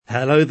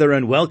Hello there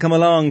and welcome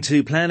along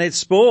to Planet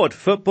Sport,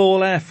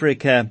 Football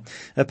Africa,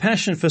 a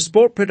passion for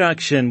sport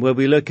production where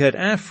we look at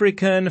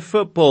African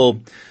football,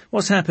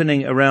 what's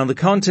happening around the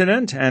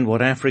continent and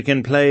what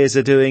African players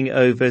are doing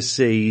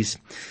overseas.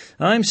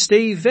 I'm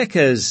Steve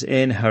Vickers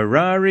in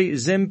Harare,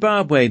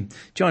 Zimbabwe,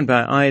 joined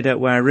by Ida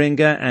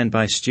Waringa and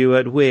by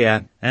Stuart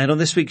Weir. And on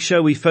this week's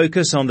show we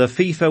focus on the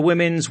FIFA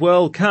Women's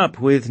World Cup,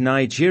 with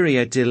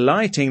Nigeria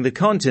delighting the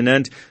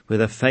continent with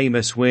a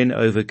famous win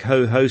over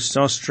co-hosts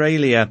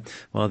Australia,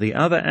 while the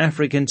other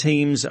African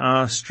teams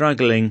are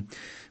struggling.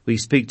 We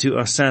speak to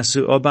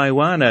Osasu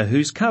Obayiuwana,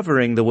 who's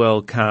covering the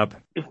World Cup.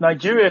 If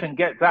Nigeria can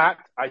get that,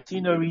 I see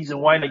no reason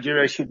why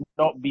Nigeria should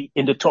not be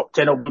in the top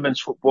 10 of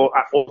women's football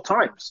at all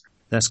times.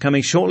 That's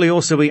coming shortly.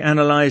 Also, we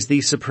analyse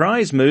the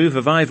surprise move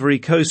of Ivory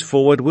Coast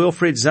forward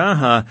Wilfried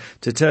Zaha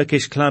to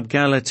Turkish club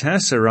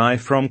Galatasaray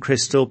from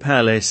Crystal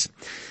Palace.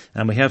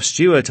 And we have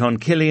Stuart on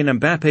Kylian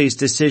Mbappe's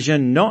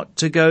decision not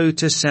to go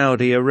to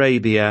Saudi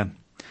Arabia.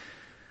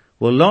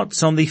 Well,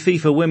 lots on the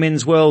FIFA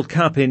Women's World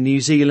Cup in New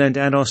Zealand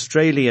and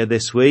Australia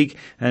this week,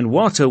 and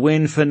what a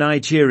win for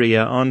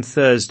Nigeria on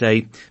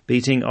Thursday,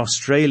 beating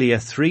Australia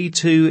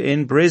 3-2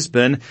 in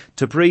Brisbane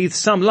to breathe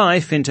some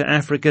life into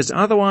Africa's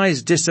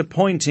otherwise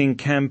disappointing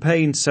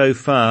campaign so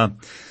far.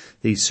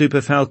 The Super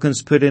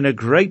Falcons put in a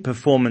great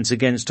performance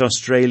against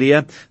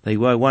Australia. They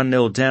were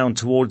 1-0 down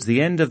towards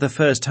the end of the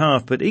first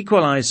half, but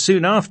equalised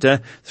soon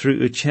after through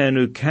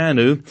Uchenna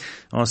Kanu.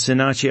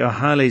 Osinachi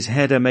Ohale's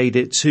header made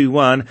it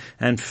 2-1,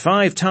 and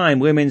five-time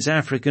Women's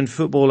African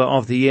Footballer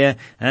of the Year,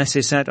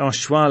 Asisat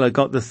Oshoala,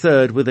 got the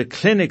third with a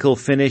clinical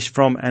finish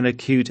from an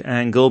acute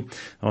angle.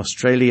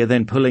 Australia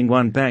then pulling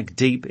one back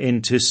deep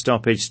into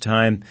stoppage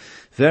time.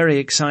 Very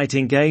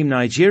exciting game.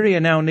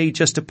 Nigeria now need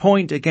just a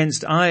point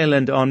against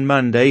Ireland on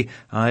Monday.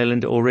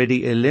 Ireland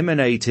already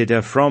eliminated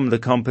from the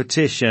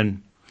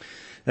competition.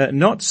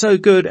 Not so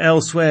good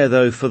elsewhere,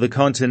 though, for the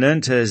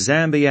continent.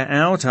 Zambia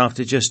out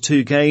after just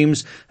two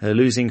games,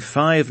 losing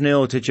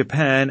 5-0 to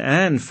Japan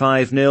and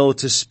 5-0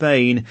 to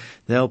Spain.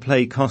 They'll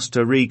play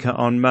Costa Rica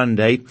on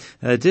Monday.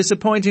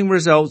 Disappointing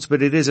results,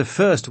 but it is a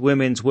first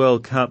Women's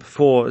World Cup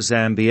for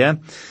Zambia.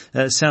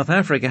 South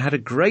Africa had a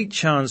great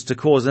chance to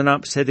cause an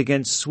upset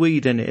against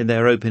Sweden in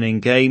their opening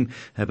game,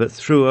 but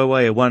threw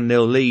away a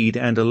 1-0 lead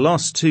and a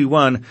loss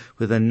 2-1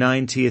 with a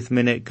 90th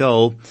minute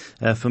goal.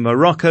 For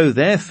Morocco,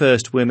 their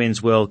first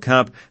Women's World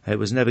Cup, it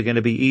was never going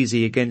to be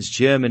easy against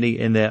Germany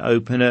in their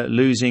opener,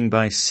 losing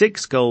by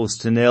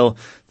 6-0.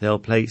 They'll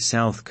play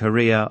South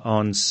Korea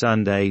on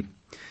Sunday.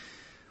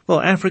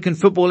 Well, African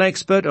football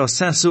expert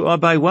Osasu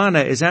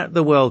Obayiuwana is at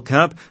the World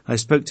Cup. I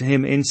spoke to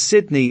him in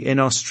Sydney in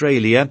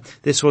Australia.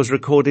 This was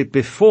recorded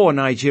before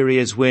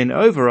Nigeria's win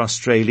over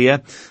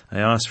Australia. I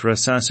asked for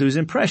Osasu's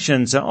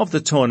impressions of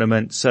the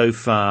tournament so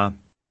far.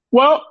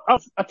 Well,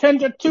 I've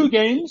attended two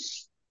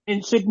games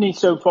in Sydney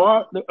so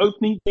far. The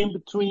opening game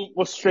between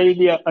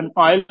Australia and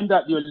Ireland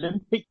at the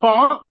Olympic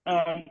Park,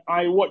 and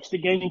I watched the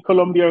game in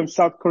Colombia and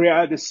South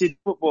Korea at the Sydney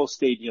Football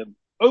Stadium.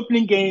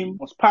 Opening game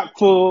was packed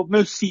full,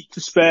 no seat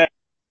to spare.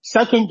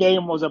 Second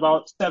game was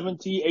about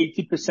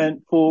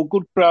 70-80% full,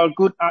 good crowd,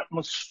 good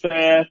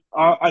atmosphere.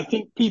 I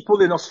think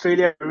people in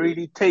Australia are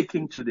really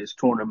taking to this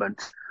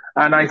tournament.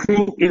 And I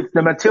think if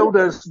the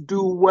Matildas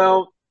do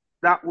well,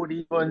 that would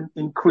even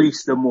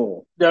increase them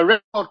more. The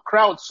record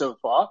crowd so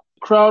far,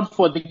 crowd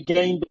for the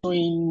game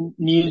between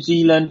New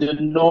Zealand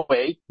and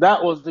Norway,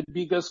 that was the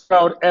biggest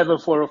crowd ever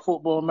for a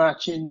football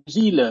match in New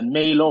Zealand,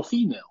 male or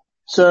female.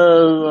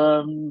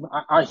 So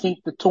I think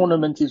the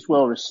tournament is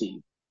well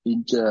received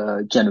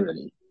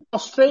generally.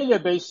 Australia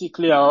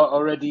basically are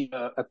already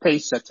a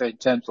pace setter in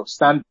terms of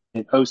standing.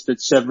 It hosted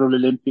several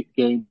Olympic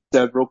games,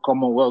 several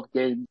Commonwealth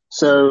games.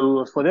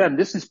 So for them,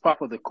 this is part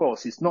of the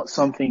course. It's not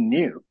something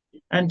new.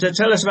 And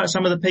tell us about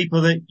some of the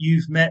people that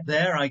you've met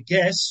there. I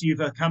guess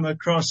you've come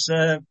across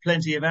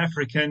plenty of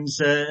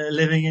Africans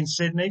living in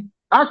Sydney.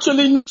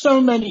 Actually, not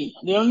so many.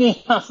 The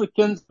only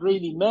Africans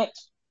really met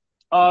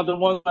are the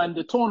ones in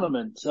the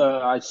tournament.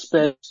 I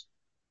spent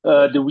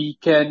the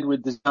weekend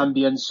with the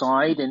Zambian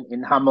side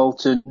in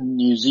Hamilton,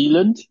 New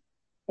Zealand.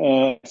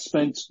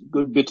 Spent a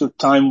good bit of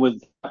time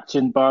with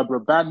Captain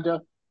Barbara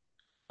Banda.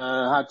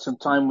 Had some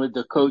time with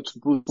the coach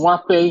Bruce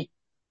Wape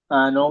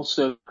and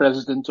also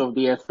president of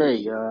the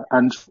FA,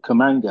 Andrew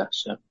Kamanga.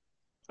 So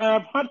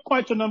I've had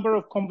quite a number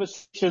of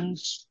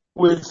conversations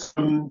with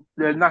the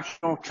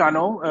national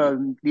channel,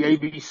 the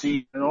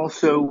ABC, and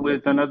also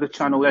with another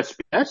channel,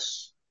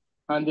 SBS.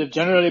 And they've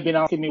generally been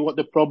asking me what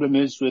the problem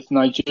is with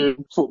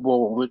Nigerian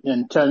football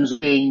in terms of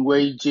paying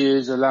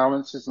wages,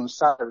 allowances and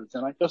salaries.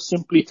 And I just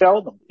simply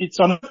tell them it's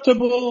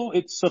unacceptable.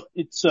 It's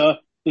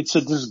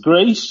a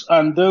disgrace.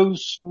 And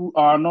those who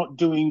are not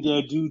doing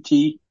their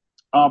duty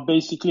are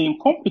basically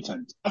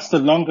incompetent. That's the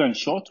longer and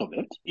short of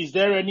it. Is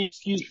there any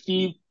excuse,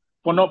 Steve,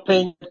 for not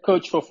paying the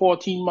coach for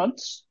 14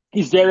 months?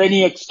 Is there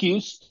any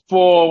excuse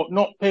for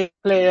not paying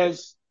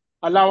players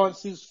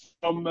allowances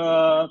from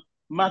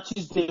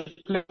matches they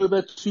played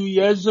over 2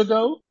 years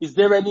ago? Is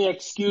there any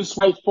excuse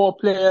why 4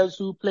 players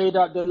who played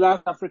at the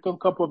last African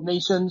Cup of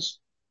Nations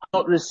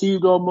not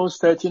received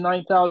almost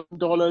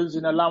 $39,000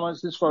 in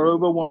allowances for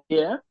over 1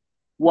 year,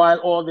 while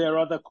all their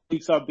other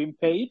colleagues have been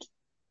paid?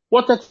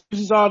 What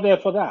excuses are there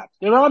for that?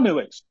 There are no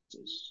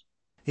excuses.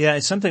 Yeah,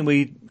 it's something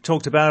we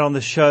talked about on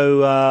the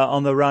show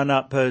on the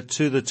run-up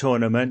to the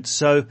tournament.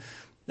 So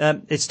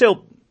it's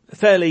still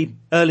fairly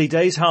early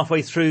days,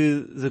 halfway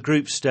through the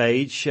group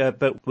stage,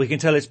 but we can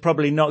tell it's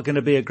probably not going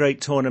to be a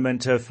great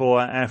tournament for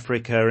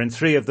Africa. And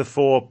 3 of the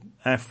 4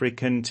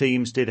 African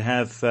teams did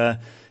have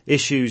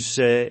issues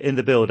in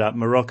the build-up.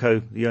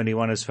 Morocco, the only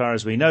one as far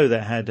as we know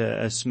that had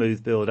a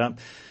smooth build-up.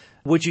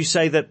 Would you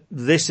say that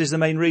this is the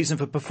main reason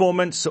for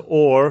performance,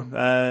 or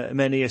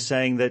many are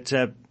saying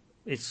that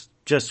it's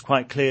just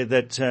quite clear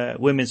that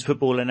women's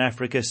football in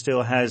Africa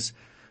still has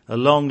a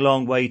long,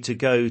 long way to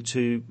go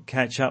to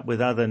catch up with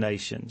other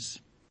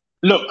nations?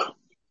 Look,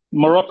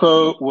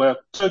 Morocco were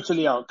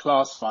totally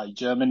outclassed by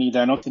Germany.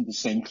 They're not in the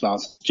same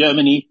class as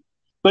Germany.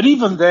 But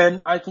even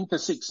then, I think a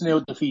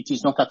 6-0 defeat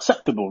is not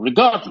acceptable,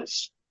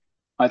 regardless.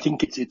 I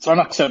think it's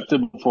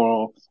unacceptable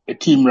for a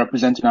team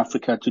representing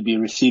Africa to be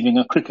receiving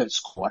a cricket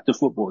score at a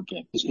football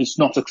game. It's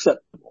not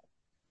acceptable.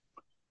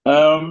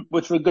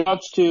 With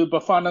regards to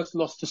Bafana's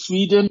loss to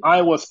Sweden,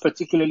 I was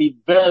particularly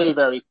very,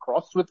 very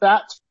cross with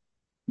that,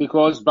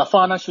 because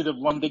Bafana should have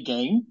won the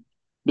game.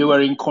 They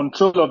were in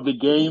control of the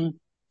game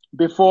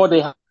before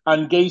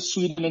and gave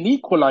Sweden an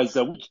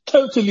equalizer, which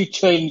totally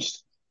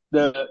changed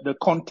the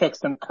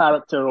context and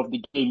character of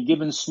the game,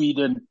 giving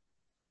Sweden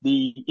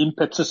the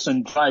impetus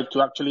and drive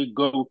to actually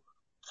go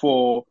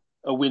for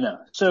a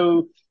winner.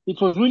 So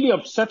it was really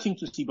upsetting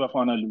to see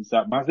Bafana lose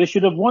that match. They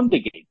should have won the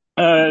game.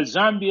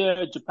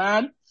 Zambia,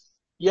 Japan.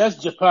 Yes,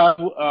 Japan,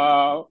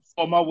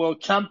 former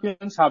world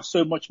champions, have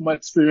so much more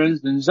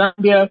experience than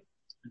Zambia.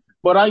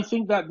 But I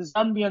think that the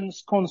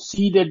Zambians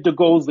conceded the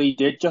goals they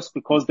did just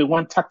because they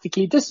weren't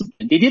tactically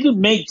disciplined. They didn't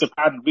make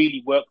Japan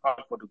really work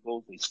hard for the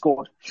goals they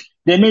scored.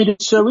 They made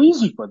it so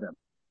easy for them.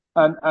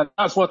 And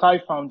that's what I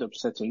found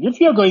upsetting. If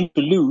you're going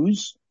to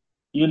lose,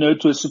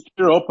 to a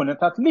superior opponent,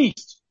 at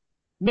least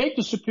make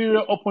the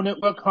superior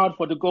opponent work hard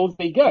for the goals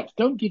they get.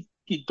 Don't give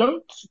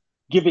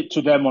it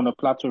to them on a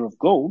platter of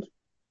gold,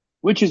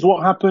 which is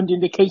what happened in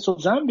the case of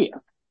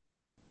Zambia.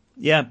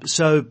 Yeah.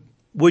 So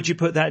would you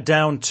put that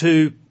down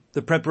to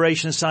the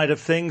preparation side of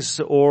things,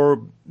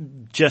 or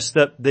just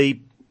that the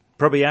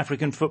probably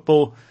African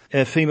football,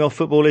 female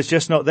football, is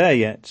just not there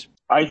yet?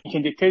 I think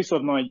in the case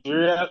of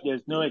Nigeria,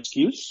 there's no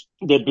excuse.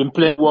 They've been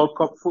playing World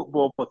Cup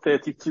football for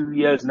 32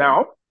 years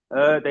now.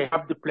 They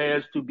have the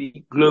players to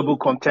be global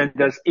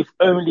contenders if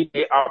only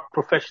they are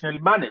professionally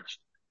managed.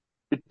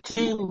 The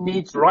team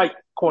needs the right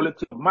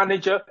quality of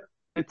manager.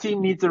 The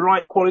team needs the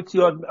right quality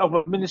of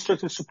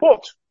administrative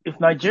support. If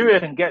Nigeria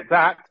can get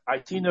that,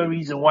 I see no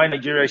reason why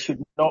Nigeria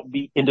should not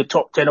be in the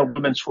top 10 of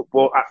women's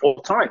football at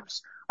all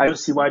times. I don't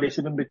see why they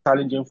shouldn't be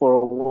challenging for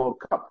a World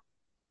Cup.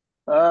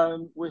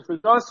 With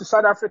regards to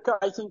South Africa,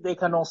 I think they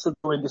can also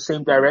go in the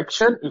same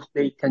direction if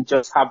they can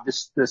just have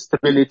the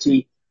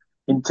stability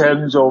in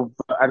terms of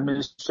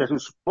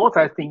administrative support.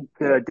 I think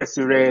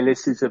Desiree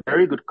Ellis is a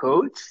very good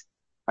coach.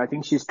 I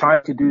think she's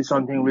trying to do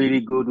something really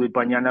good with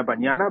Banyana,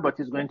 but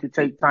it's going to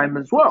take time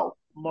as well.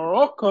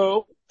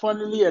 Morocco,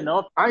 funnily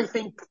enough, I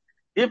think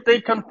if they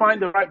can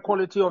find the right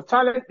quality of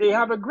talent, they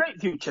have a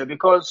great future,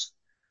 because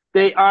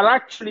they are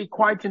actually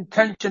quite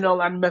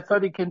intentional and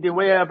methodic in the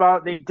way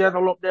about they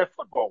develop their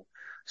football.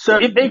 So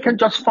if they can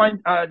just find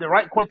the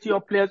right quality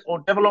of players, or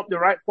develop the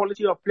right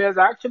quality of players,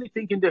 I actually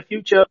think in the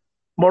future,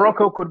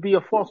 Morocco could be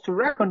a force to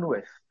reckon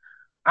with.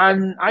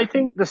 And I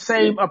think the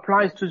same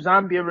applies to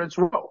Zambia as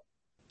well.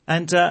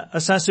 And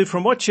Osasu,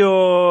 from what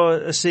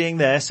you're seeing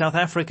there, South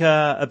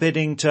Africa are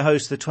bidding to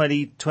host the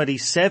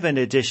 2027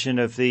 edition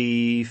of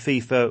the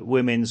FIFA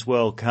Women's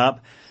World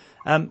Cup.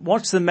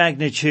 What's the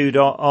magnitude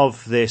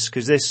of this?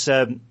 Because this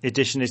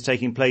edition is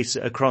taking place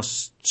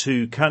across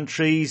 2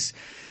 countries.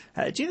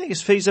 Do you think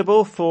it's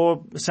feasible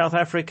for South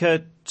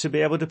Africa to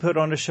be able to put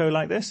on a show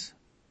like this?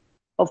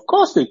 Of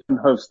course they can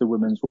host the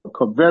Women's World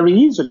Cup very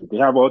easily. They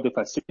have all the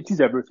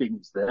facilities, everything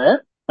is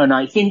there. And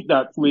I think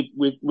that with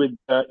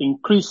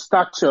increased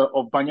stature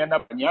of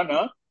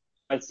Banyana,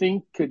 I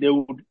think they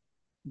would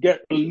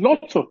get a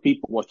lot of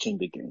people watching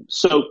the game.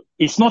 So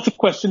it's not a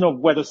question of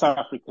whether South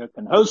Africa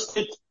can host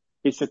it.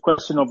 It's a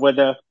question of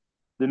whether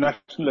the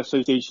national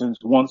associations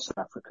want South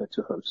Africa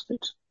to host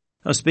it.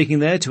 I was speaking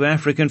there to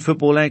African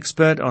football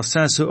expert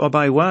Osasu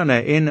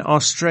Obayiuwana in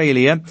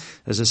Australia.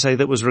 As I say,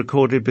 that was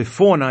recorded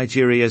before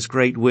Nigeria's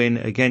great win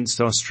against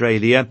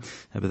Australia.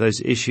 But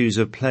those issues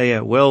of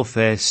player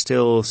welfare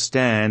still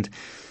stand.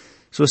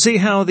 So we'll see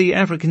how the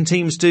African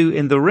teams do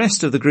in the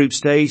rest of the group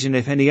stage, and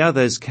if any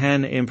others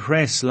can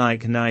impress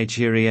like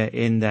Nigeria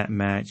in that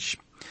match.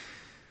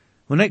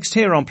 Well, next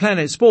here on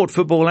Planet Sport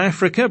Football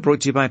Africa,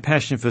 brought to you by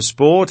Passion for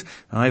Sport,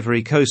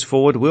 Ivory Coast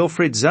forward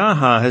Wilfried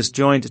Zaha has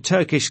joined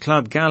Turkish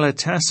club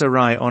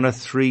Galatasaray on a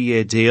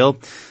 3-year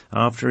deal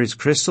after his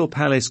Crystal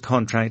Palace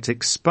contract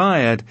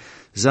expired.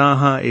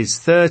 Zaha is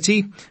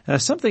 30.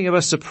 Something of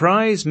a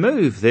surprise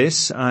move,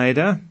 this,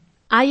 Ida.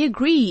 I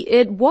agree.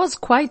 It was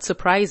quite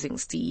surprising,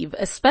 Steve,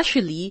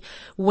 especially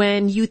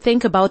when you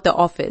think about the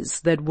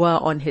offers that were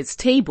on his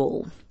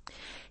table.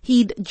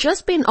 He'd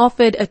just been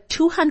offered a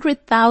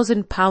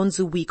 £200,000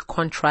 a week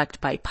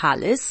contract by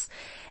Palace,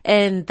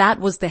 and that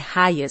was the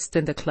highest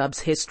in the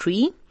club's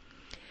history.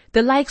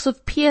 The likes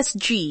of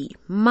PSG,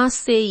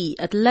 Marseille,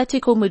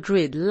 Atletico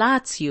Madrid,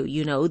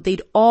 Lazio,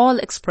 they'd all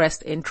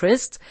expressed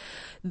interest,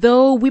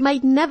 though we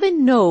might never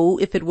know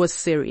if it was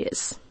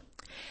serious.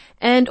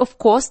 And of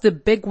course, the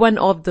big one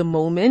of the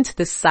moment,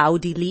 the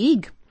Saudi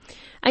League.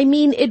 I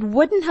mean, it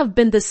wouldn't have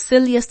been the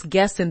silliest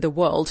guess in the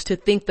world to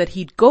think that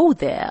he'd go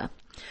there.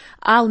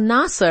 Al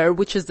Nassr,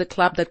 which is the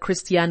club that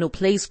Cristiano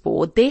plays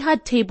for, they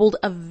had tabled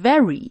a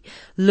very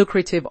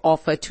lucrative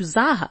offer to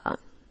Zaha.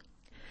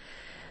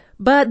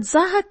 But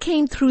Zaha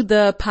came through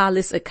the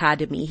Palace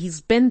Academy.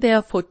 He's been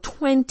there for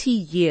 20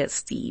 years,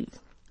 Steve.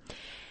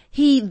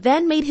 He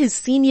then made his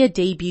senior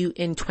debut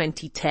in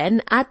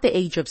 2010 at the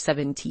age of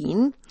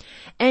 17,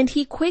 and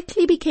he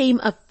quickly became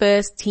a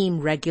first-team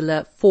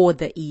regular for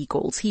the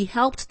Eagles. He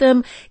helped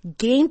them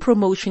gain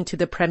promotion to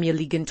the Premier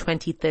League in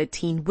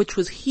 2013, which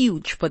was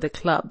huge for the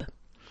club.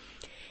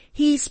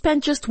 He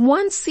spent just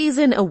one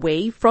season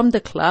away from the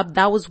club.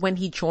 That was when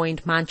he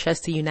joined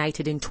Manchester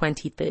United in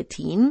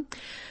 2013.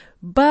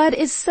 But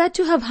is said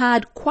to have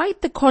had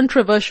quite the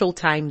controversial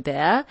time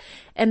there,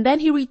 and then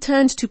he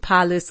returned to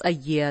Palace a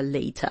year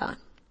later.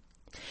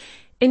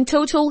 In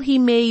total, he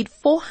made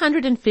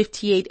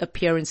 458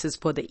 appearances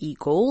for the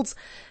Eagles,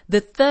 the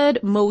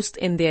third most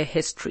in their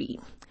history.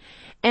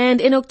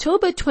 And in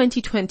October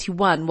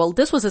 2021, well,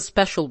 this was a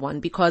special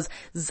one because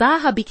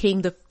Zaha became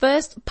the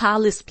first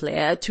Palace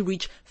player to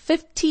reach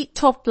 50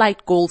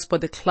 top-flight goals for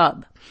the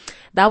club.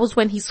 That was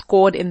when he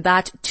scored in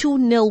that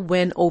 2-0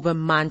 win over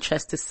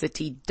Manchester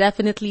City,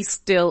 definitely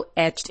still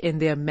etched in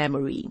their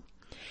memory.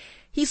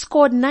 He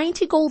scored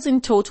 90 goals in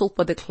total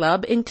for the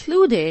club,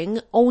 including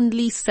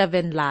only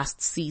 7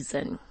 last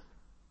season.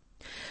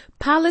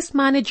 Palace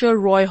manager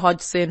Roy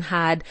Hodgson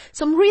had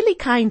some really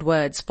kind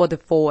words for the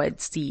forward,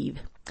 Steve.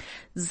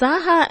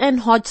 Zaha and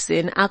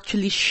Hodgson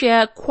actually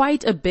share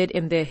quite a bit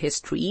in their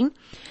history.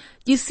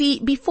 You see,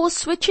 before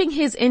switching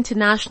his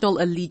international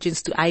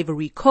allegiance to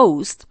Ivory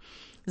Coast,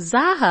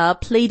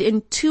 Zaha played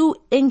in 2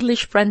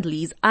 English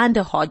friendlies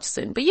under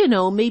Hodgson, but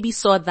maybe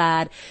saw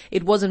that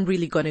it wasn't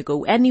really going to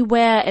go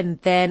anywhere and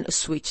then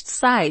switched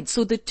sides.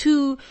 So the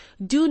two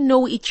do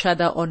know each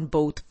other on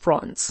both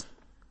fronts.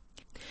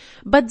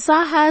 But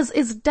Zaha's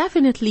is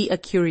definitely a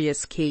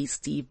curious case,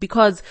 Steve,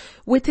 because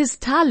with his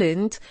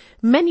talent,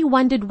 many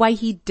wondered why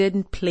he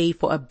didn't play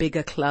for a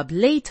bigger club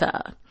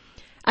later.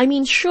 I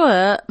mean,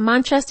 sure,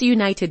 Manchester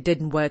United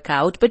didn't work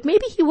out, but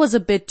maybe he was a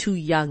bit too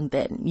young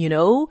then,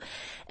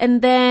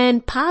 And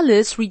then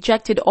Palace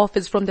rejected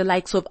offers from the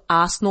likes of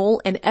Arsenal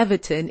and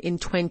Everton in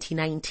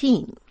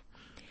 2019.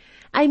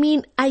 I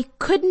mean, I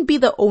couldn't be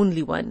the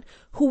only one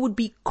who would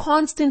be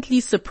constantly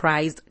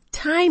surprised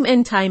time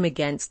and time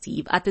again,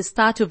 Steve, at the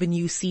start of a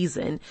new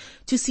season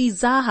to see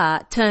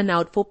Zaha turn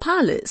out for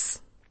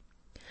Palace.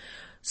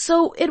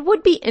 So it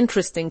would be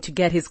interesting to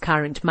get his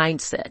current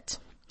mindset.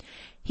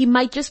 He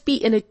might just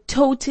be in a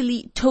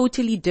totally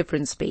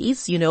different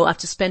space,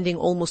 after spending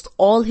almost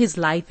all his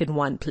life in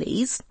one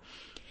place.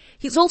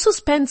 He's also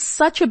spent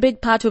such a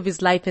big part of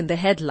his life in the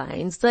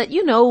headlines that,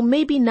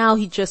 maybe now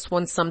he just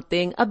wants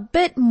something a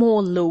bit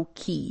more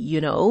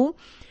low-key,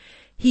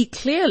 He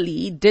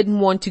clearly didn't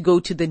want to go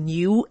to the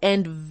new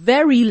and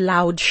very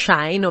loud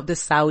shine of the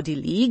Saudi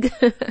League.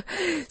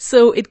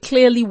 So it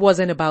clearly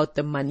wasn't about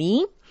the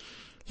money.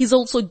 He's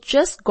also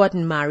just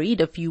gotten married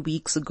a few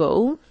weeks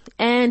ago,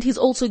 and he's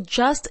also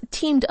just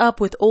teamed up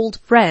with old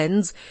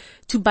friends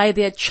to buy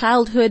their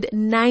childhood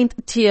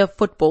 9th-tier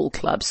football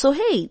club. So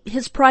hey,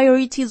 his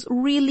priorities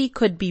really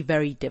could be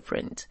very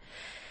different.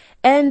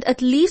 And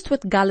at least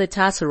with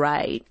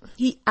Galatasaray,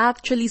 he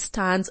actually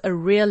stands a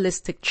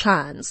realistic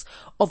chance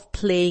of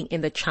playing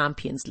in the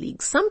Champions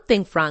League,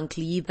 something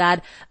frankly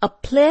that a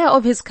player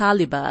of his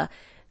caliber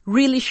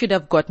really should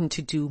have gotten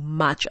to do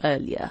much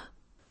earlier.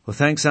 Well,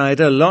 thanks,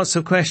 Ida. Lots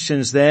of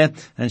questions there,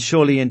 and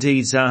surely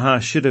indeed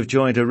Zaha should have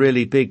joined a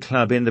really big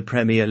club in the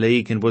Premier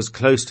League and was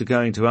close to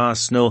going to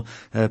Arsenal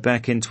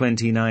back in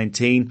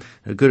 2019.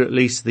 Good at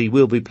least he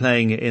will be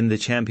playing in the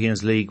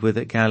Champions League with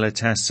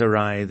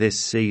Galatasaray this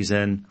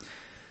season.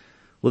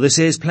 Well, this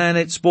is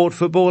Planet Sport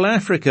Football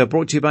Africa,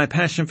 brought to you by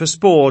Passion for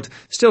Sport.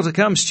 Still to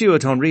come,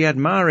 Stuart on Riyad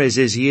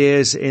Mahrez's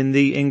years in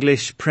the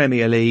English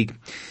Premier League.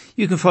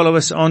 You can follow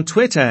us on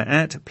Twitter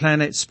at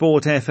Planet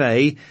Sport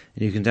FA.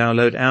 You can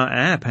download our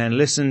app and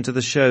listen to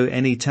the show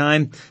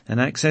anytime and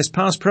access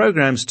past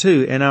programs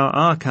too in our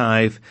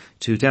archive.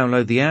 To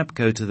download the app,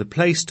 go to the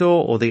Play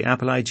Store or the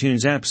Apple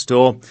iTunes App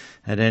Store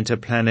and enter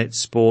Planet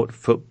Sport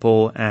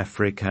Football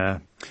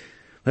Africa.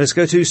 Let's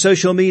go to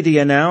social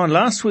media now. And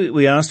last week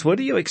we asked, what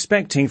are you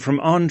expecting from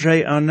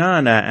Andre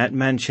Onana at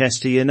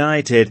Manchester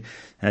United?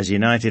 as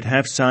United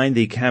have signed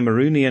the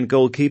Cameroonian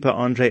goalkeeper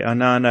Andre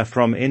Onana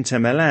from Inter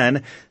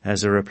Milan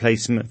as a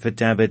replacement for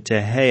David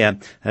De Gea,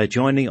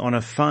 joining on a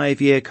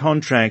 5-year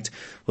contract.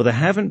 Well, there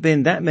haven't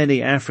been that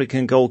many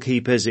African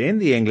goalkeepers in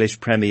the English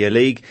Premier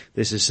League.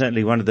 This is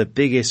certainly one of the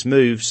biggest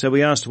moves. So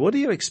we asked, what are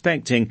you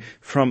expecting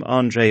from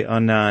Andre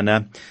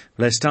Onana?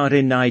 Let's start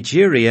in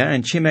Nigeria,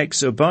 and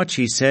Chimex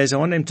Ubochi says, I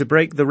want him to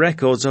break the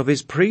records of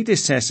his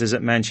predecessors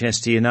at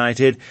Manchester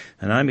United,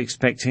 and I'm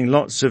expecting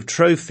lots of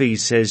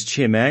trophies, says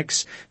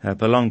Chimex.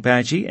 Belong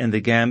Badji in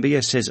the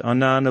Gambia says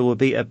Onana will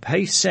be a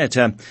pace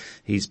setter.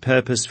 He's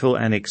purposeful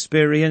and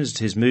experienced.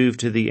 His move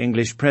to the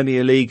English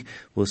Premier League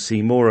will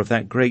see more of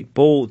that great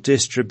ball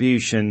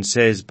distribution,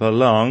 says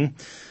Belong.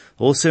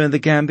 Also in the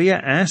Gambia,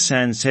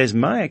 Asan says,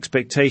 my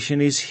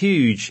expectation is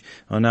huge.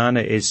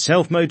 Onana is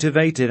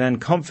self-motivated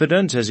and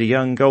confident as a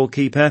young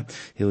goalkeeper.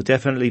 He'll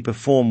definitely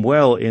perform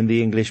well in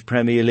the English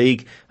Premier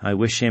League. I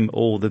wish him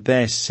all the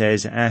best,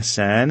 says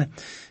Asan.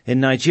 In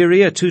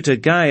Nigeria, Tuta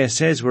Gaya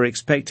says we're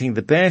expecting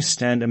the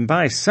best, and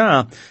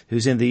Mbaisa,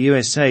 who's in the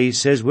USA,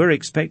 says we're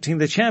expecting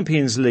the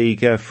Champions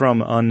League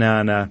from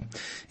Onana.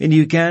 In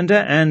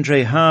Uganda,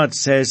 Andre Hard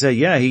says,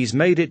 he's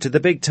made it to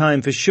the big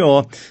time for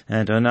sure,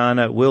 and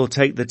Onana will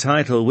take the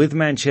title with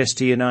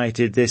Manchester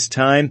United this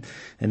time.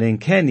 And in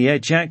Kenya,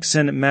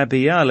 Jackson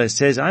Mabiala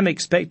says, I'm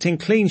expecting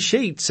clean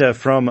sheets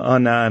from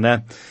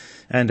Onana.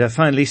 And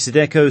finally,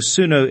 Sideko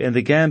Suno in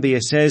the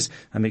Gambia says,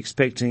 I'm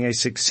expecting a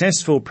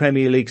successful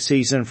Premier League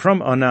season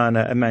from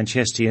Onana at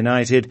Manchester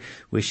United,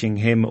 wishing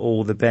him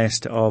all the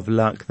best of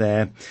luck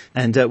there.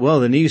 And,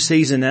 the new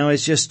season now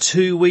is just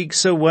 2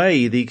 weeks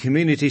away. The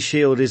Community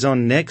Shield is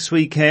on next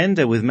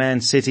weekend with Man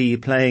City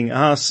playing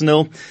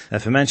Arsenal.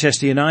 For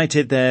Manchester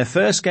United, their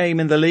first game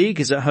in the league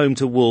is at home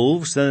to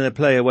Wolves, then they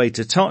play away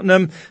to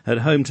Tottenham, at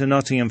home to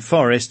Nottingham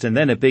Forest, and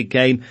then a big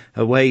game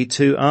away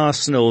to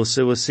Arsenal.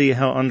 So we'll see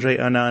how Andre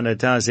Onana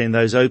does in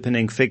those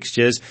opening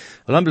fixtures.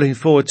 Well, I'm looking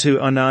forward to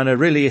Onana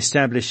really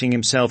establishing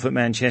himself at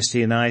Manchester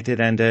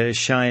United and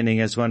shining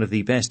as one of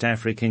the best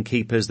African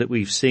keepers that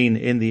we've seen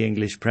in the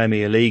English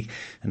Premier League,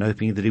 and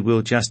hoping that he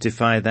will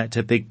justify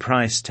that big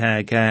price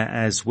tag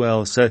as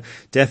well. So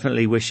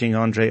definitely wishing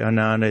Andre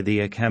Onana,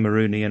 the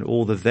Cameroonian,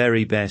 all the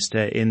very best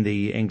in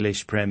the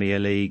English Premier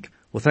League.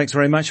 Well, thanks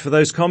very much for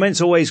those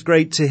comments. Always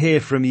great to hear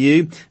from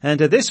you. And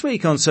this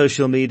week on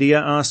social media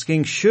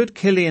asking, should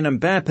Kylian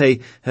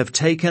Mbappe have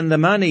taken the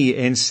money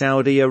in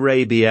Saudi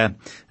Arabia?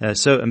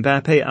 So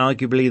Mbappe,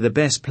 arguably the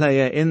best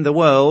player in the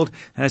world,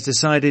 has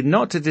decided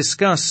not to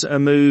discuss a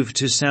move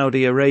to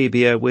Saudi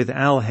Arabia with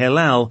Al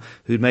Hilal,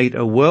 who'd made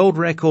a world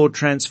record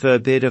transfer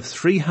bid of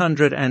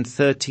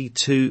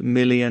 $332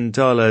 million.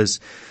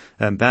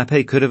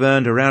 Mbappe could have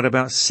earned around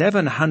about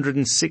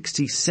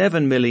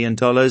 $767 million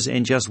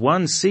in just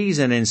one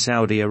season in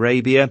Saudi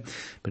Arabia,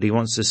 but he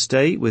wants to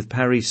stay with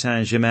Paris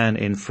Saint-Germain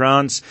in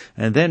France,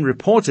 and then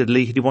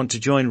reportedly he'd want to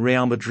join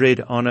Real Madrid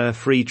on a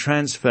free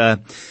transfer.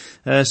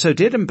 So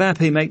did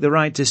Mbappe make the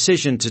right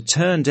decision to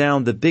turn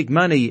down the big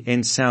money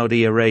in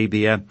Saudi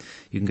Arabia?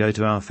 You can go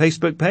to our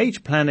Facebook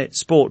page, Planet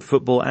Sport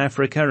Football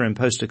Africa, and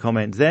post a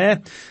comment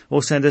there,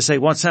 or send us a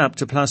WhatsApp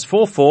to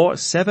 +44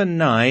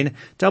 79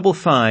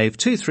 55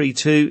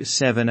 232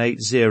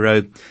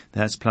 780.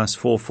 That's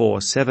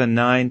 +44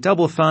 79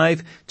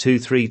 55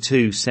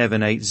 232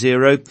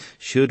 780.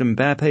 Should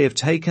Mbappe have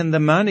taken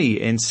the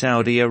money in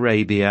Saudi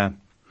Arabia?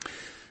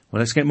 Well,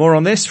 let's get more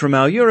on this from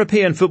our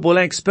European football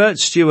expert,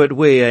 Stuart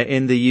Weir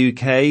in the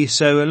UK.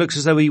 So it looks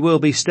as though he will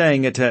be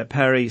staying at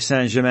Paris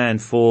Saint-Germain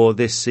for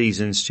this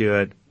season,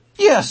 Stuart.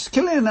 Yes,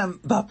 Kylian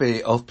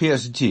Mbappe of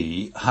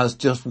PSG has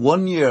just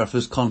 1 year of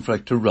his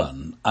contract to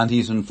run, and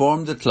he's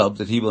informed the club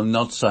that he will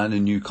not sign a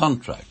new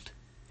contract.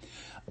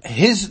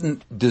 His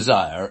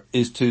desire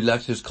is to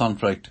let his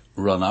contract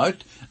run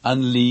out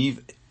and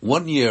leave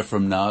 1 year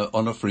from now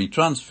on a free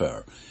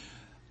transfer,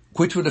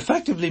 which would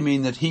effectively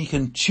mean that he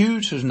can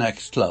choose his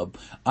next club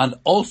and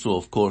also,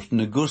 of course,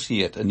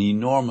 negotiate an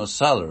enormous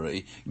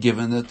salary,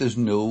 given that there's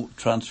no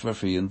transfer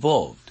fee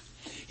involved.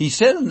 He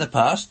said in the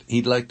past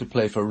he'd like to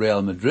play for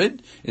Real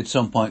Madrid at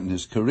some point in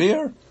his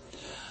career.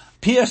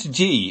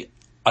 PSG,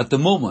 at the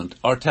moment,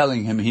 are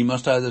telling him he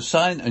must either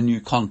sign a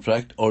new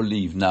contract or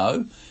leave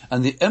now,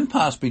 and the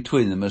impasse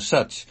between them is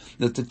such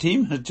that the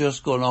team has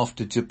just gone off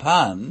to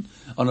Japan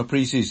on a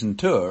pre-season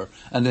tour,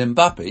 and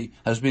Mbappe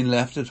has been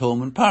left at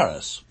home in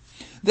Paris.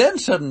 Then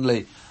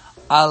suddenly,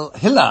 Al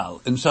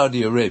Hilal in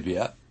Saudi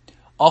Arabia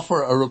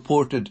offer a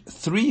reported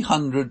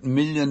 $300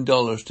 million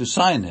to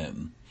sign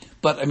him.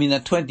 But,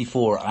 at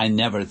 24, I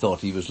never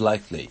thought he was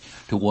likely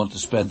to want to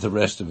spend the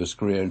rest of his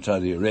career in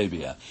Saudi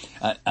Arabia.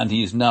 And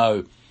he's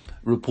now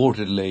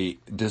reportedly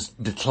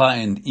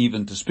declined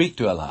even to speak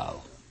to Al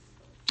Hilal.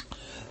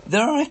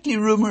 There are actually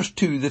rumours,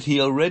 too, that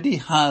he already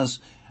has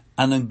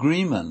an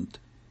agreement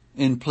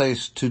in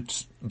place to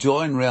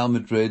join Real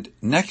Madrid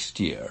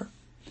next year.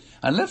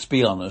 And let's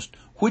be honest,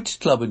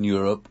 which club in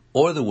Europe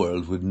or the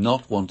world would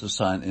not want to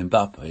sign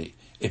Mbappe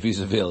if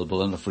he's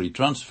available on a free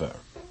transfer?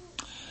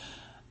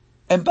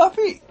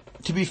 Mbappe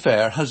to be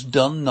fair, has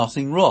done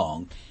nothing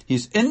wrong.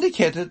 He's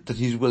indicated that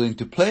he's willing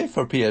to play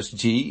for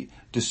PSG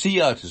to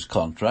see out his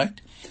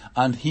contract,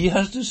 and he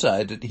has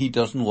decided he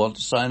doesn't want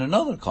to sign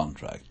another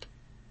contract.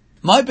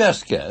 My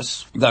best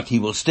guess that he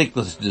will stick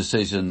with his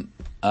decision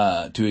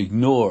to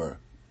ignore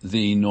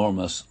the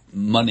enormous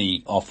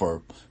money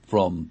offer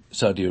from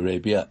Saudi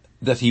Arabia,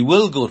 that he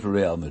will go to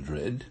Real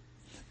Madrid.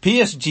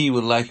 PSG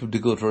would like him to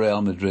go to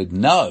Real Madrid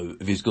now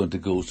if he's going to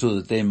go, so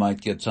that they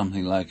might get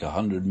something like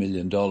 $100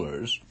 million,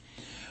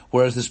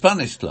 whereas the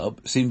Spanish club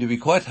seem to be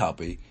quite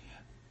happy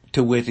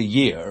to wait a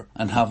year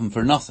and have him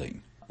for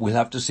nothing. We'll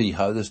have to see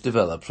how this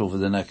develops over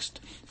the next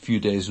few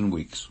days and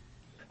weeks.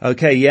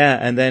 Okay, yeah,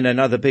 and then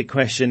another big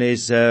question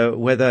is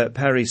whether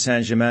Paris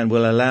Saint-Germain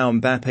will allow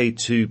Mbappe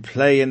to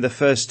play in the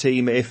first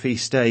team if he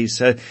stays.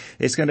 So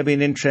it's going to be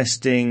an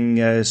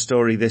interesting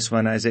story, this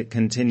one, as it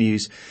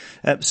continues.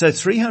 So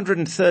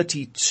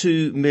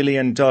 $332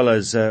 million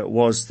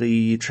was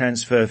the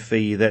transfer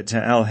fee that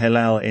Al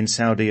Hilal in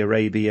Saudi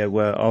Arabia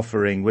were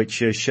offering,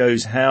 which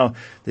shows how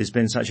there's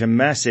been such a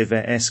massive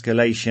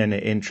escalation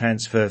in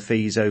transfer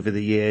fees over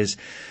the years.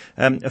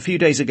 A few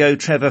days ago,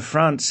 Trevor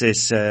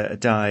Francis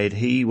died.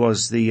 He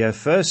was the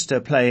first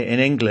player in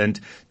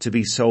England to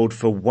be sold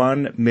for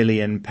 £1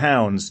 million.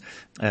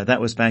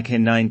 That was back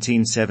in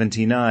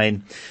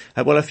 1979.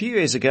 Well, a few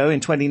years ago, in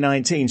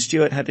 2019,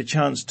 Stuart had a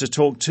chance to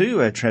talk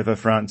to Trevor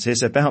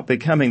Francis about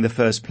becoming the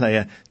first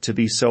player to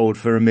be sold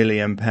for £1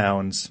 million.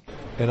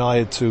 And I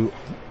had to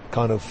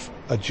kind of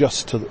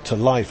adjust to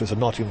life as a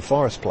Nottingham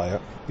Forest player,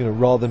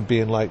 rather than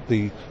being like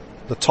the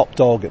top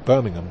dog at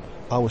Birmingham.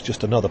 I was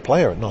just another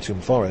player at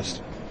Nottingham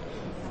Forest,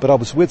 but I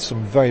was with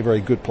some very,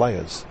 very good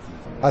players.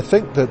 I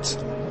think that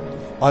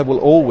I will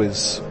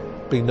always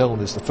be known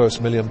as the first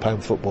 £1 million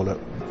footballer.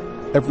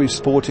 Every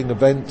sporting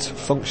event,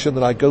 function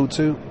that I go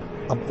to,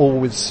 I'm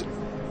always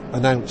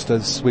announced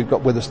as we've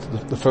got with us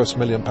the first £1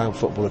 million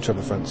footballer,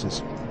 Trevor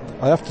Francis.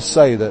 I have to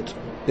say that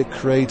it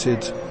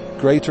created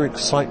greater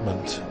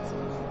excitement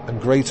and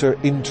greater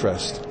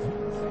interest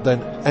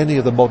than any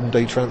of the modern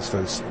day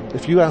transfers.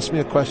 If you ask me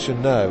a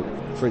question now,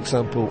 for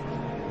example,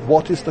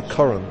 what is the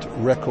current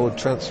record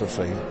transfer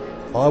fee?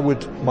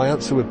 My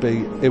answer would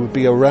be, it would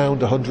be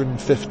around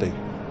 150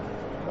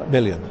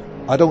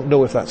 million. I don't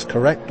know if that's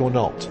correct or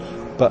not,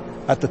 but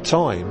at the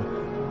time,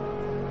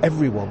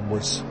 everyone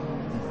was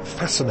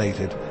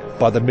fascinated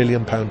by the £1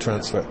 million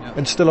transfer,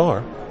 and still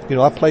are.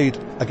 I played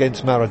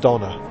against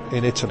Maradona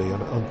in Italy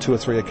on 2 or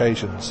 3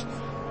 occasions,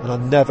 and I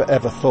never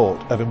ever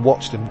thought, having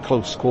watched him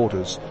close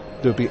quarters,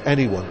 there would be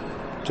anyone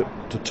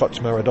to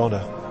touch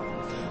Maradona.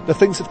 The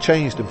things have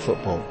changed in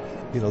football.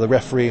 The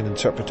refereeing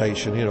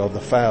interpretation, of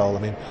the foul. I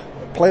mean,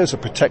 players are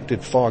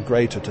protected far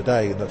greater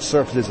today, and the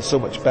surfaces are so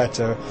much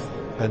better.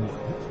 And,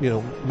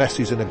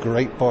 Messi's in a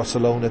great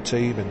Barcelona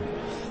team,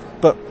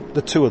 but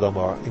the two of them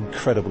are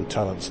incredible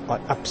talents. I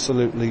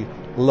absolutely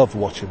love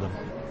watching them.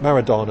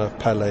 Maradona,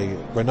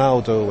 Pelé,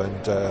 Ronaldo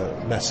and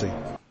Messi.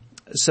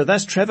 So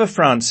that's Trevor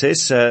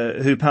Francis,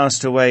 who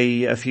passed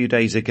away a few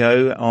days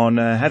ago on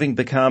having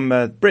become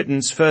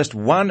Britain's first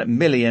 £1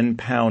 million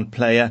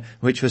player,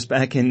 which was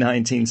back in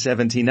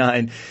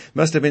 1979.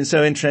 Must have been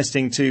so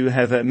interesting to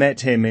have met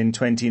him in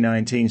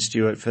 2019,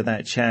 Stuart, for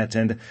that chat.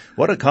 And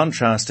what a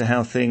contrast to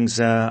how things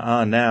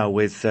are now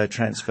with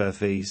transfer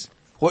fees.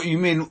 What, you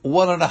mean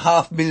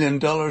 $1.5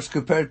 million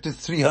compared to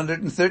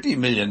 $330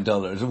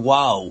 million?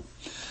 Wow.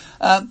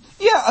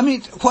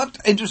 What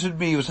interested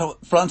me was how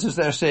Francis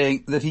there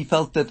saying that he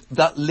felt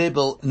that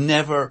label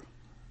never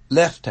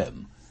left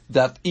him,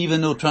 that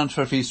even though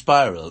transfer fees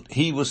spiraled,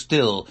 he was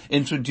still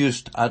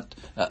introduced at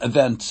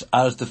events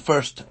as the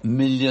first £1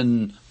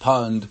 million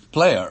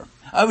player.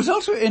 I was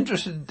also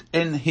interested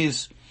in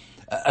his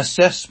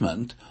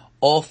assessment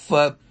of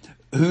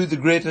who the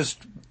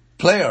greatest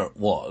player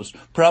was.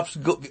 Perhaps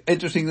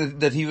interesting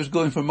that he was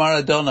going for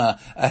Maradona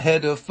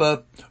ahead of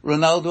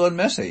Ronaldo and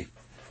Messi.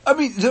 I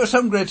mean, there were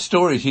some great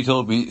stories he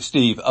told me,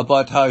 Steve,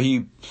 about how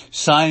he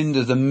signed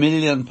as a £1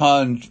 million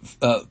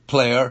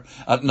player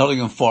at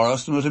Nottingham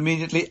Forest and was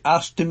immediately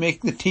asked to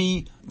make the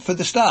tea for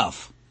the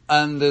staff.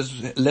 And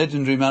there's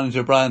legendary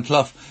manager Brian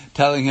Clough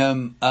telling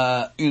him,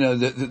 that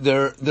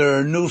there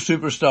are no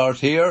superstars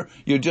here.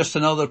 You're just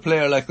another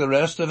player like the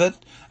rest of it.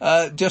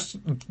 Just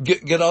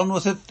get on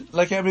with it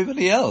like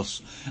everybody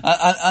else.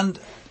 And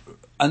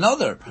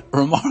another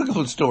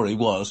remarkable story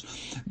was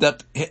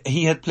that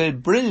he had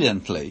played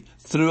brilliantly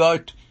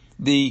throughout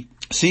the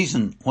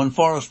season when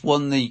Forest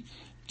won the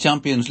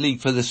Champions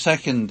League for the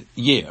second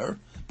year,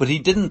 but he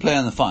didn't play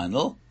in the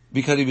final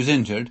because he was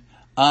injured,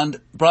 and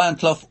Brian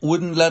Clough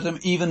wouldn't let him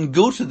even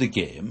go to the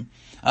game.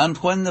 And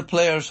when the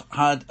players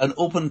had an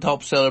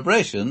open-top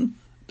celebration,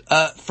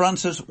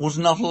 Francis was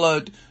not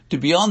allowed to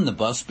be on the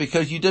bus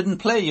because you didn't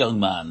play, young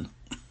man.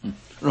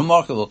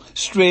 Remarkable.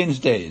 Strange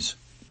days.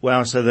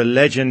 Wow, so the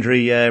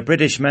legendary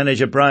British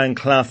manager Brian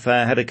Clough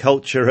had a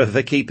culture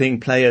of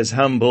keeping players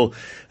humble.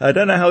 I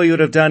don't know how he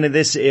would have done in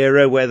this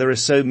era where there are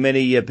so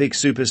many big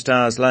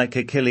superstars like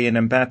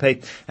Kylian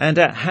Mbappe and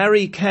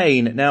Harry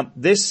Kane. Now,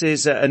 this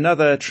is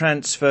another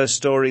transfer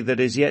story that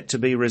is yet to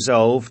be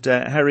resolved.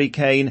 Harry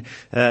Kane,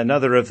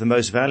 another of the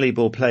most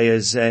valuable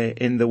players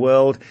in the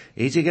world.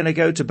 Is he going to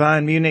go to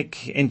Bayern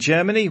Munich in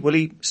Germany? Will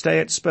he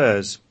stay at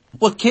Spurs?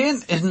 Well,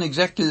 Kane isn't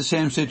exactly the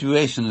same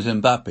situation as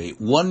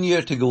Mbappe. 1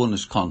 year to go on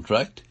his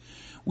contract.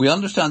 We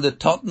understand that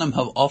Tottenham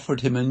have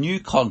offered him a new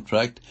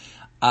contract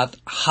at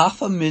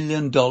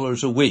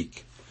 $500,000 a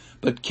week.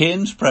 But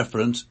Kane's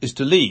preference is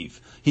to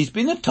leave. He's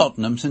been at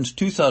Tottenham since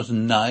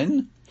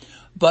 2009,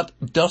 but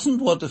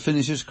doesn't want to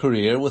finish his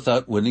career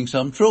without winning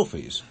some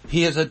trophies.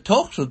 He has had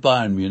talks with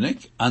Bayern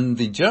Munich, and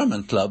the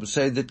German club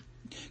say that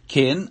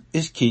Kane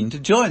is keen to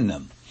join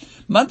them.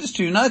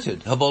 Manchester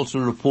United have also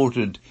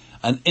reported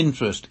an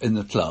interest in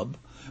the club,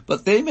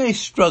 but they may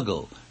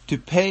struggle to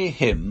pay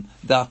him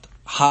that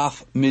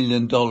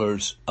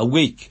 $500,000 a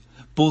week,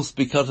 both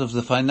because of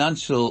the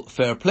financial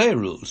fair play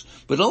rules,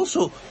 but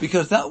also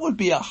because that would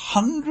be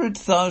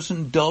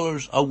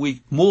 $100,000 a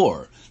week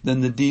more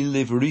than the deal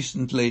they've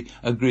recently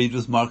agreed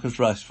with Marcus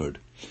Rashford.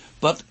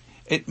 But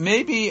it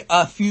may be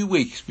a few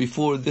weeks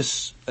before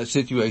this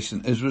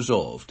situation is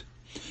resolved.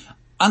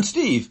 And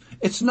Steve,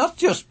 it's not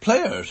just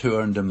players who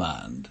are in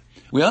demand.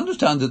 We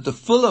understand that the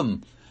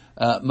Fulham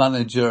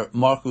manager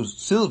Marco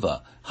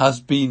Silva has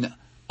been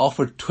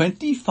offered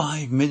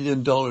 $25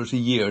 million a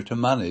year to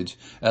manage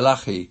El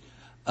Ahly,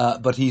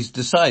 but he's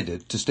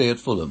decided to stay at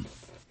Fulham.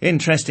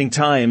 Interesting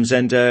times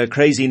and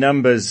crazy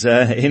numbers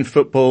in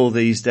football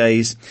these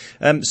days.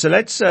 So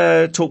let's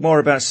talk more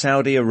about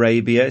Saudi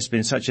Arabia. It's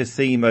been such a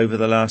theme over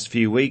the last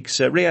few weeks.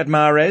 Riyad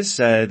Mahrez,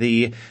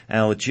 the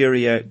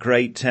Algeria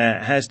great,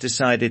 has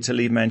decided to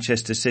leave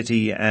Manchester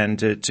City and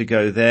to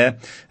go there.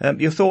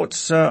 Your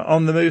thoughts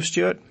on the move,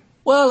 Stuart?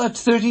 Well, at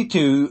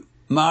 32,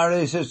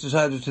 Mahrez has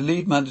decided to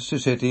leave Manchester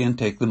City and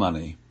take the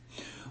money.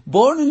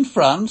 Born in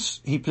France,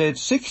 he played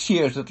 6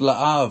 years at Le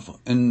Havre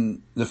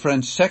in the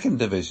French second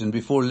division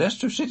before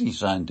Leicester City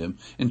signed him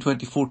in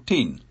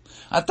 2014.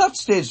 At that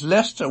stage,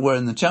 Leicester were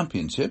in the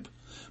Championship,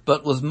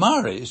 but with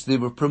Mahrez, they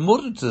were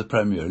promoted to the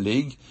Premier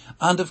League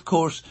and, of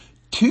course,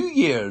 2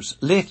 years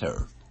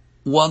later,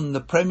 won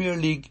the Premier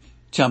League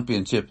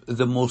Championship,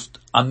 the most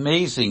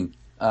amazing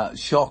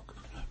shock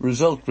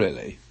result,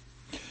 really.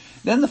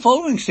 Then the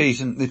following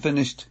season, they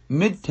finished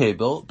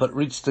mid-table, but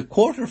reached the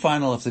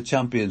quarter-final of the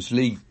Champions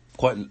League,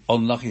 quite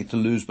unlucky to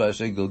lose by a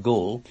single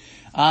goal.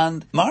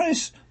 And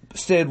Mahrez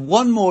stayed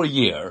 1 more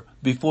year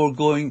before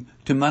going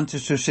to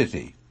Manchester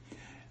City.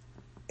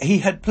 He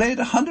had played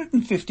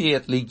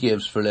 158 league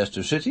games for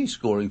Leicester City,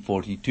 scoring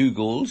 42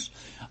 goals,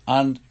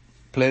 and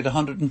played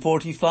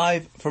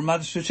 145 for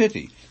Manchester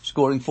City,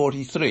 scoring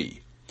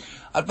 43.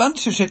 At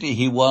Manchester City,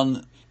 he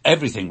won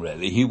everything,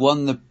 really. He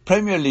won the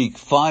Premier League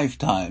 5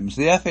 times,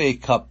 the FA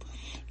Cup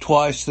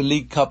twice, the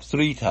League Cup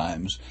 3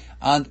 times,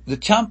 and the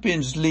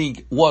Champions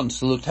League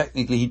once, although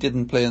technically he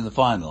didn't play in the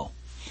final.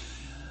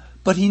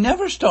 But he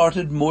never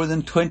started more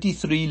than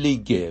 23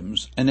 league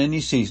games in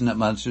any season at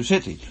Manchester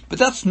City. But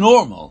that's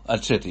normal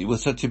at City with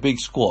such a big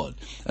squad.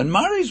 And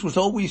Mahrez was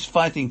always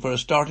fighting for a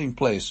starting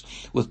place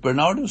with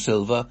Bernardo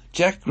Silva,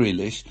 Jack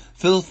Grealish,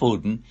 Phil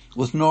Foden,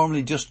 with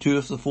normally just 2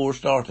 of the 4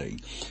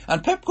 starting.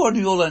 And Pep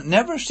Guardiola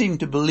never seemed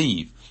to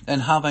believe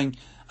in having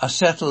a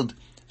settled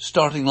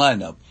starting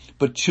lineup,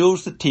 but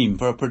chose the team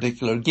for a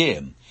particular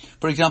game.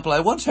 For example,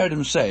 I once heard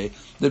him say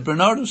that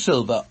Bernardo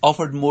Silva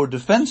offered more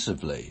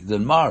defensively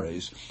than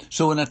Mahrez,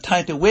 so in a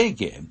tight away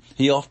game,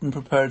 he often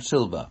preferred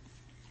Silva.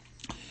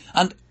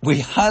 And we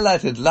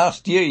highlighted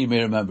last year, you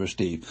may remember,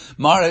 Steve,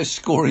 Mahrez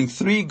scoring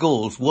 3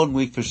 goals 1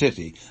 week for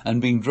City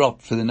and being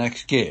dropped for the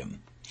next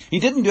game. He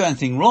didn't do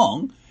anything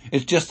wrong,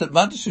 it's just that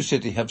Manchester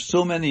City have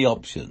so many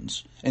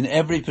options in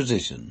every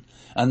position,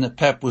 and that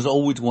Pep was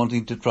always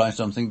wanting to try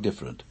something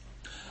different.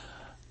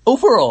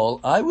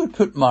 Overall, I would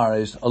put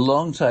Mahrez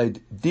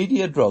alongside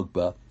Didier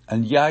Drogba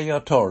and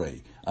Yaya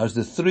Toure as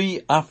the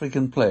 3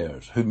 African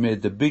players who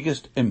made the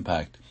biggest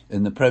impact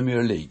in the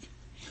Premier League.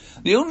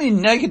 The only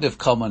negative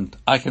comment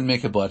I can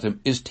make about him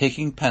is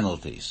taking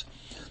penalties.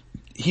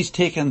 He's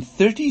taken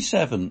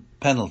 37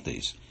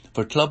 penalties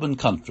for club and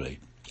country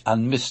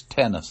and missed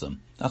 10 of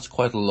them. That's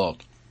quite a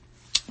lot.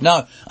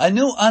 Now, I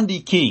know Andy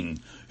Keane,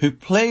 who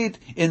played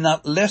in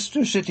that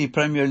Leicester City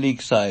Premier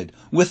League side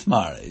with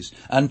Mahrez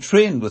and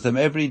trained with him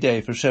every day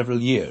for several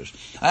years.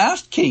 I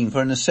asked King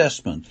for an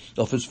assessment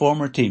of his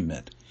former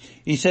teammate.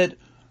 He said,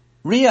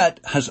 Riyad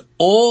has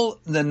all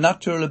the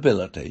natural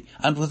ability,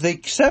 and with the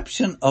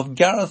exception of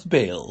Gareth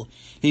Bale,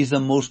 he's the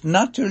most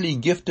naturally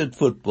gifted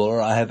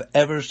footballer I have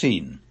ever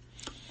seen.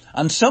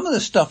 And some of the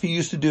stuff he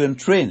used to do in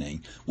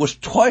training was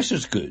twice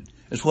as good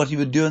as what he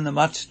would do on the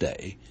match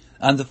day,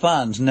 and the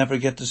fans never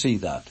get to see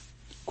that.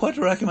 Quite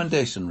a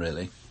recommendation,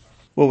 really.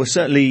 Well, we'll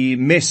certainly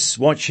miss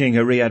watching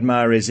Riyad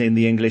Mahrez in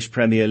the English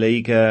Premier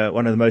League,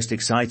 one of the most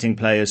exciting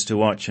players to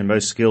watch and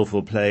most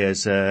skillful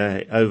players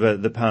over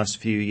the past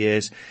few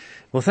years.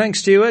 Well, thanks,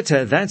 Stuart.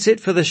 That's it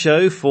for the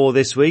show for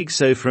this week.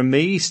 So from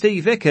me,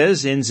 Steve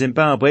Vickers in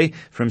Zimbabwe,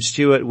 from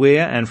Stuart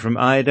Weir and from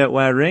Ida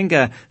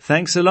Waringa,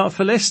 thanks a lot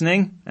for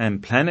listening.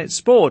 And Planet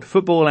Sport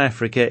Football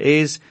Africa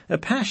is a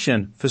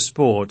passion for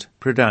sport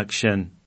production.